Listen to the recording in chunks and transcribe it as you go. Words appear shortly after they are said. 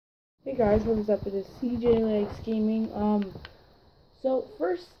Hey guys, what is up? It is CJ Legs Gaming. So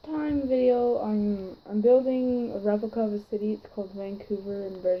first time video. I'm building a replica of a city. It's called Vancouver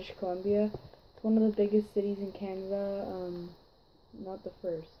in British Columbia. It's one of the biggest cities in Canada. Not the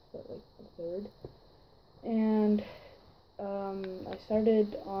first, but like the third. And I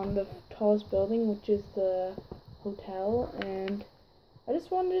started on the tallest building, which is the hotel, and I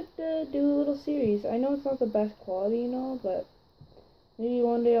just wanted to do a little series. I know it's not the best quality, but maybe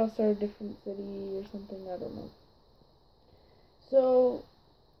one day I'll start a different city or something, I don't know. So,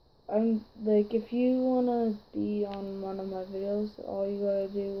 I'm like, if you wanna be on one of my videos, all you gotta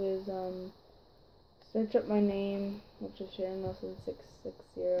do is search up my name, which is Sharon Nelson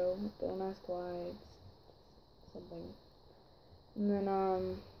 660. Don't ask why, it's something. And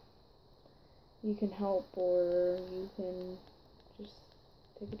then you can help, or you can just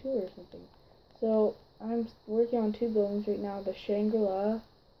take a tour or something. So I'm working on two buildings right now, the Shangri-La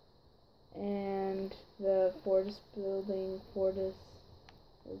and the Fortis building. Fortis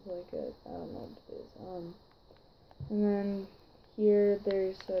is like I don't know what it is. And then here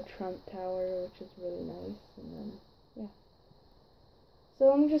there's a Trump Tower, which is really nice, and then, yeah.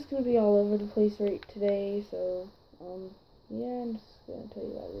 So I'm just going to be all over the place right today, so, yeah, I'm just going to tell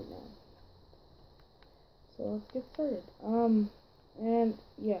you that right now. So let's get started. And,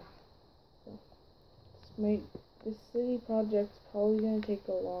 yeah. This city project's probably gonna take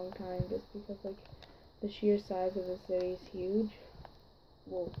a long time, just because like the sheer size of the city is huge.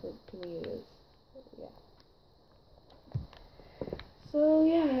 Well, to me it is. But, yeah. So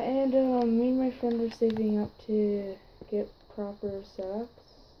yeah, and me and my friend are saving up to get proper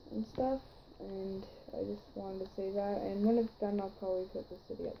setups and stuff, and I just wanted to say that. And when it's done, I'll probably put the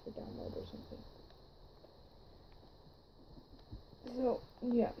city up for download or something. So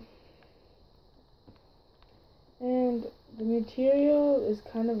yeah. And the material is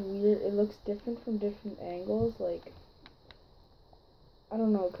kind of weird. It looks different from different angles. Like, I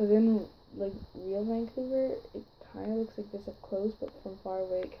don't know, because in like real Vancouver, it kind of looks like this up close, but from far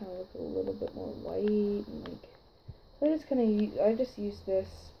away, it kind of looks a little bit more white. And like, so I just used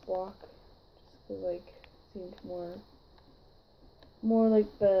this block just to like seemed more like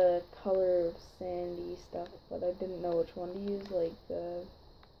the color of sandy stuff, but I didn't know which one to use, like the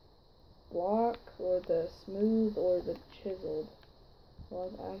block or the smooth or the chiseled. Well,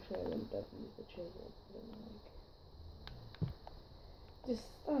 actually, I wouldn't definitely use the chiseled.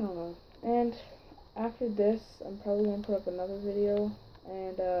 I don't know. And after this, I'm probably gonna put up another video,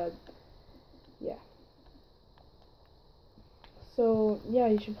 and yeah. So yeah,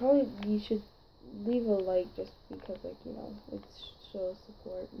 you should leave a like, just because, like, it shows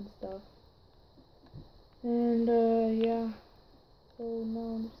support and stuff. And yeah. So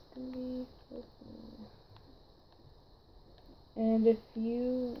now I'm just gonna be listening. And if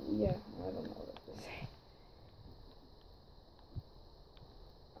you, yeah, I don't know what to say.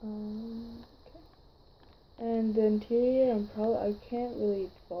 Okay. And the interior, I can't really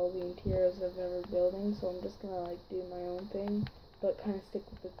follow the interiors of every building, so I'm just gonna like do my own thing, but kind of stick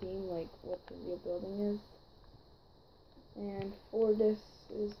with the theme, like what the real building is. And for this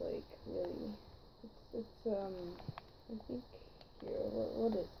is like really, it's I think here,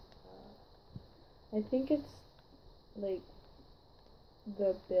 what is, I think it's like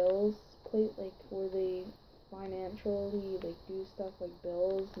the bills plate, like where they financially like do stuff like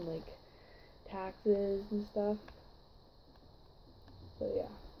bills and like taxes and stuff. So yeah,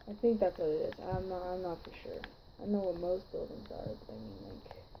 I think that's what it is. I'm not for sure. I know what most buildings are, but I mean, like,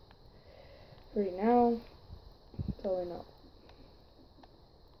 for right now, totally not.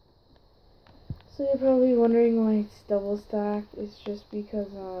 So you're probably wondering why it's double stacked. It's just because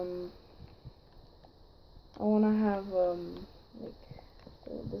I wanna have like,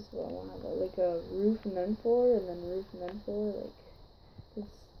 so this is what I wanna have, like a roof and then floor, and then roof and then floor. Like,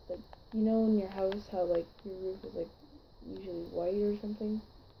 it's like, in your house how like your roof is like usually white or something,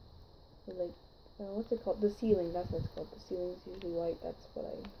 or like, what's it called? The ceiling. That's what it's called. The ceiling's usually white. That's what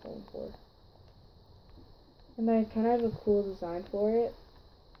I'm going for. And I kind of have a cool design for it,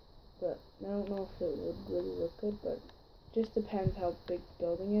 but I don't know if it would really look good. But just depends how big the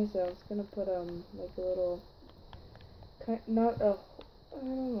building is. So I was gonna put like a little, not a, I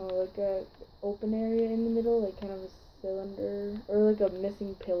don't know, like a open area in the middle, like kind of a cylinder, or like a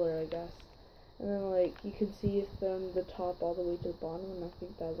missing pillar, I guess. And then like you can see from the top all the way to the bottom, and I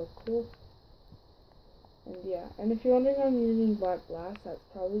think that look cool. And yeah, and if you're wondering why I'm using black glass, that's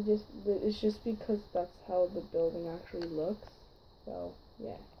probably it's just because that's how the building actually looks. So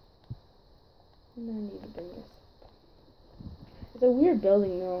yeah. And I need to bring this up. It's a weird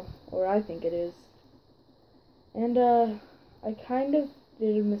building though, or I think it is. And I kind of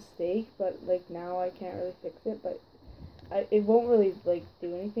did a mistake, but like now I can't really fix it, but it won't really like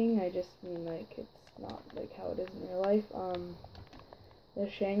do anything. I just mean like it's not like how it is in real life. The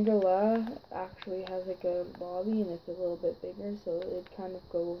Shangri-La actually has like a lobby and it's a little bit bigger, so it'd kind of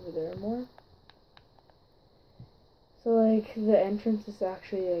go over there more. So like the entrance is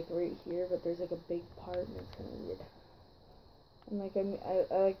actually like right here, but there's like a big part and it's kind of weird. And like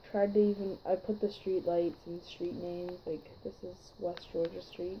I like tried to even, I put the street lights and street names, like this is West Georgia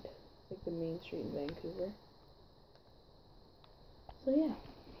Street, like the main street in Vancouver. So yeah.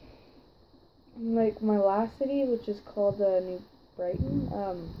 And like my last city, which is called New Brighton, I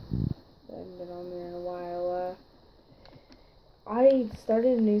haven't been on there in a while. I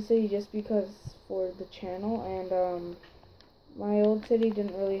started a new city just because for the channel, and my old city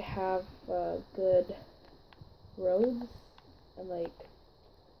didn't really have good roads, and like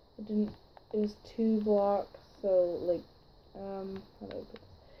it was 2 blocks, so like how do I put this?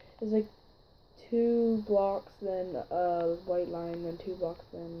 It was like 2 blocks, then white line, then 2 blocks,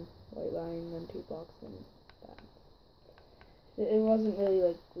 then white line, then 2 blocks, then that. It wasn't really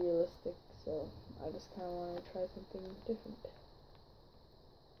like realistic, so I just kind of wanted to try something different.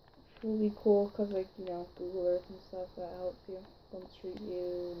 It will be cool because, like, you know, Google Earth and stuff, that helps you from Street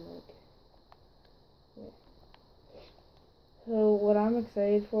View and like, yeah. So what I'm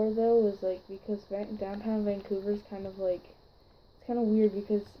excited for though is like, because downtown Vancouver is kind of like, it's kind of weird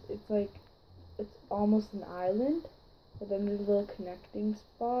because it's like, it's almost an island, but then there's a little connecting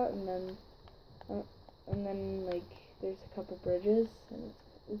spot, and then like there's a couple bridges, and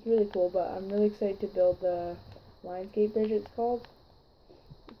it's really cool. But I'm really excited to build the Lionsgate Bridge, it's called.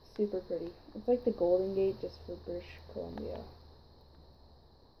 It's super pretty. It's like the Golden Gate just for British Columbia,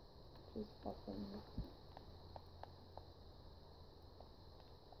 which is awesome.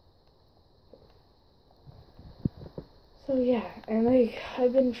 So yeah, and like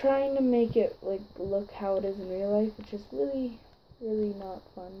I've been trying to make it like look how it is in real life, which is really, really not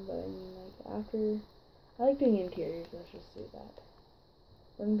fun. But I mean, like I like doing interiors. Let's just say that.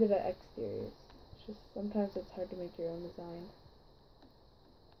 But I'm good at exteriors. It's just sometimes it's hard to make your own design.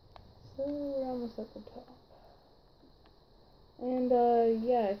 So we're almost at the top. And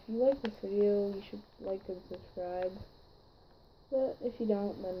yeah, if you like this video, you should like and subscribe. But if you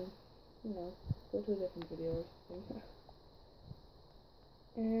don't, then you know, go to a different video or something.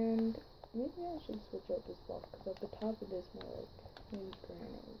 And maybe I should switch out this block, because at the top it is more like, maybe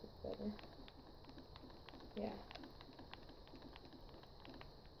granite would be better. Yeah.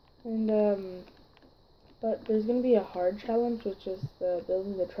 And but there's gonna be a hard challenge, which is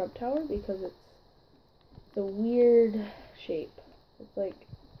building the Trump Tower, because it's a weird shape. It's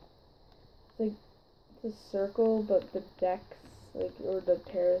a circle, but the decks, like, or the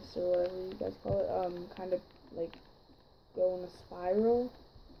terrace, or whatever you guys call it, kind of like go in a spiral.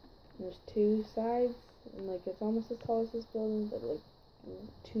 There's 2 sides, and like it's almost as tall as this building, but like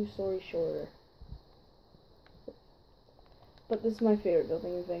 2 stories shorter. But this is my favorite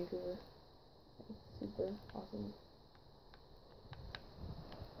building in Vancouver. It's super awesome.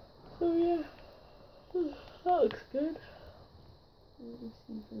 So yeah, that looks good. Let me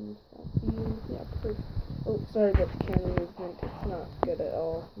see from this top view. Yeah, perfect. Oh, sorry about the camera movement. It's not good at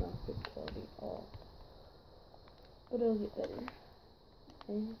all. Not good quality at all. But it'll get better.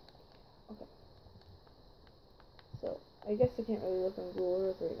 And okay. So, I guess I can't really look on Google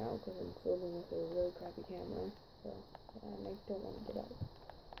Earth right now because I'm filming with a really crappy camera. So, yeah, and I don't want to get out.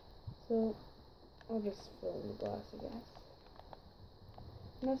 So, I'll just fill in the glass, I guess.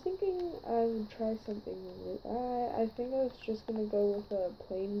 And I was thinking I would try something new. I think I was just gonna go with a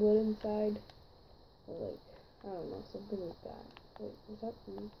plain wood inside. Or like, I don't know, something like that. Wait, was that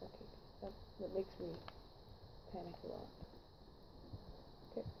blue? Okay, that makes me panic a lot.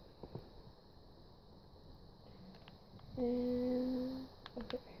 Okay. And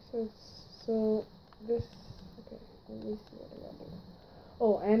okay, so this, okay, let me see what I got here.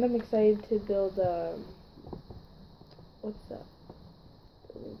 Oh, and I'm excited to build what's that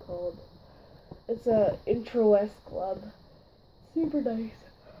building called? It's a Intro-West Club. Super nice.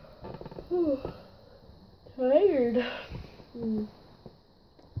 Oh, tired. I'm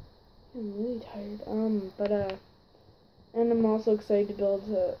really tired. And I'm also excited to build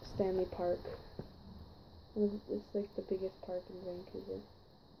Stanley Park. It's like the biggest park in Vancouver.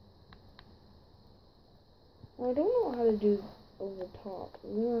 I don't know how to do over top.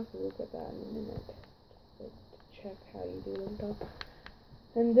 I'm gonna have to look at that in a minute. Like, to check how you do over top.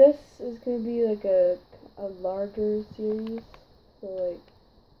 And this is gonna be like a larger series. So like,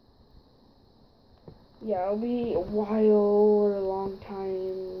 yeah, it'll be a while or a long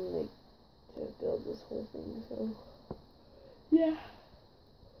time, like, to build this whole thing. So yeah.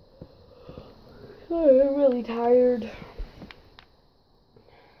 Sorry, I'm really tired.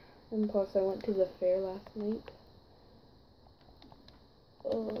 And plus I went to the fair last night.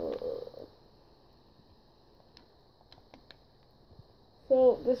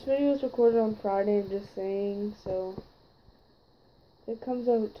 So this video is recorded on Friday, I'm just saying, so if it comes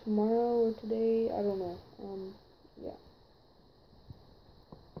out tomorrow or today, I don't know. Yeah.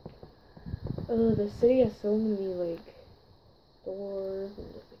 The city has so many like stores and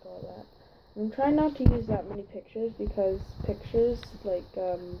just like all that. I'm trying not to use that many pictures because pictures like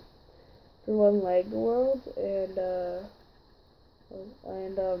for one lag the world and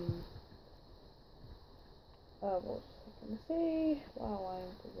what was I gonna say? Wow, I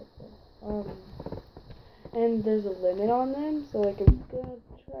am forgetful. And there's a limit on them, so like I'm gonna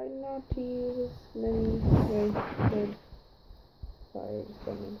try not to use as many. Okay, sorry, I just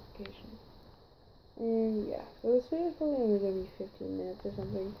got a notification. And yeah, so this video is probably only gonna be 15 minutes or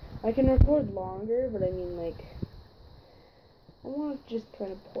something. I can record longer, but I mean like, I want to just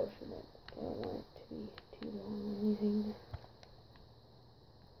kind of portion it. I don't want it to be too long or anything.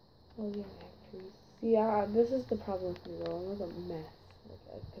 Oh yeah, I have trees. See, this is the problem for me though. I'm like a mess. Like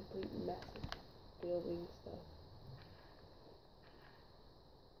a complete mess of building stuff.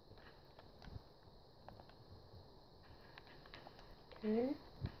 Okay.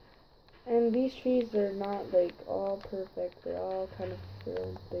 And these trees are not like all perfect. They're all kind of their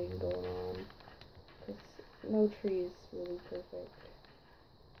own thing going on. Because no tree is really perfect.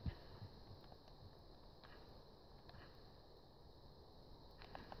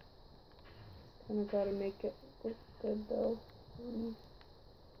 Kind of gotta make it look good though.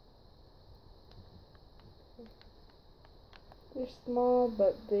 They're small,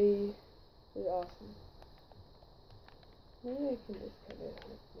 but they're awesome. Maybe I can just kind of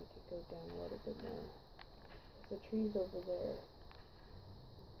make it go down a little bit more. The trees over there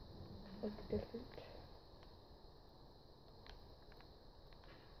look different.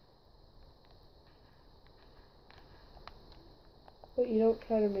 But you don't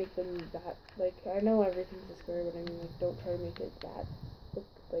try to make them that, like, I know everything's a square, but I mean, like, don't try to make it that look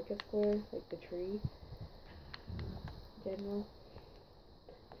like a square, like the tree in general.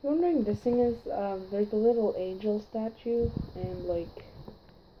 If you're wondering, this thing is, there's a little angel statue, and, like,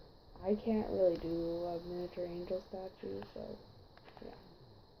 I can't really do a miniature angel statue, so, yeah.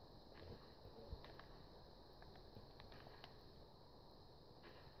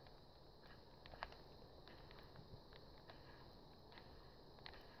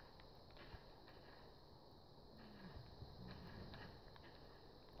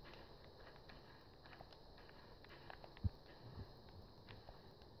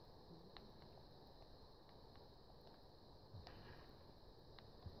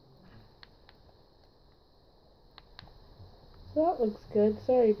 So that looks good.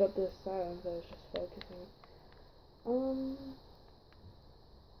 Sorry about the silence, I was just focusing.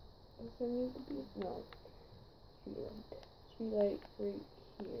 Does there need to be, no, streetlight right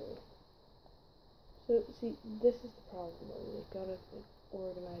here. So, see, this is the problem though, you gotta like,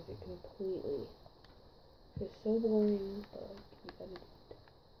 organize it completely. It's so boring, but like, you gotta do it.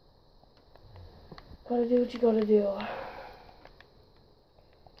 Gotta do what you gotta do.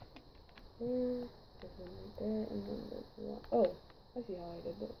 There, there's one right there, and then there's one. Oh, I see how I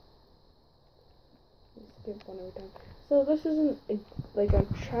did it. Skip one every time. So this isn't, like, I'm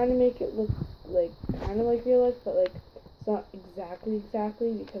trying to make it look, like, kind of like real life, but, like, it's not exactly,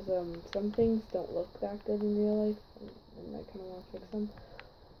 because, some things don't look that good in real life, and I kind of want to fix them.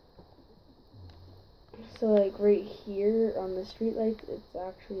 So, like, right here on the street lights, it's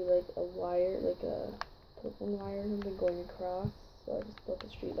actually, like, a wire, like a telephone wire or something going across, so I just built a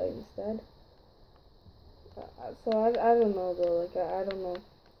street light instead. So, I don't know, though, like, I don't know if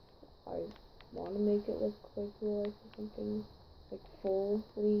I want to make it look like real life or something, like fully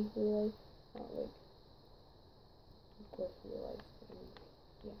real life, not like, of course, real life, but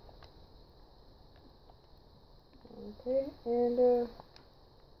yeah. Okay, and,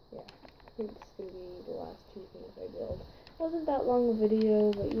 yeah, I think this is going to be the last two things I build. It wasn't that long a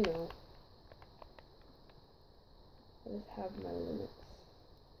video, but, you know, I just have my limits,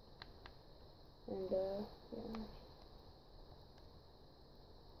 and, yeah.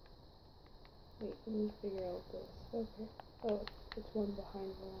 Wait, let me figure out this. Okay. Oh, it's one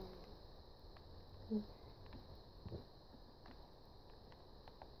behind the line. Okay.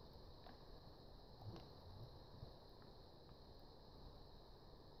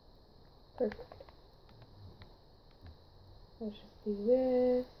 Perfect. Let's just do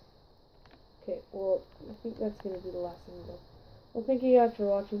this. Okay, well, I think that's going to be the last thing though. Well, thank you guys for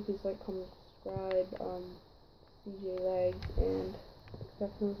watching. Please like, comment, subscribe, CJ Legs, and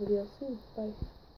expect another video soon. Bye.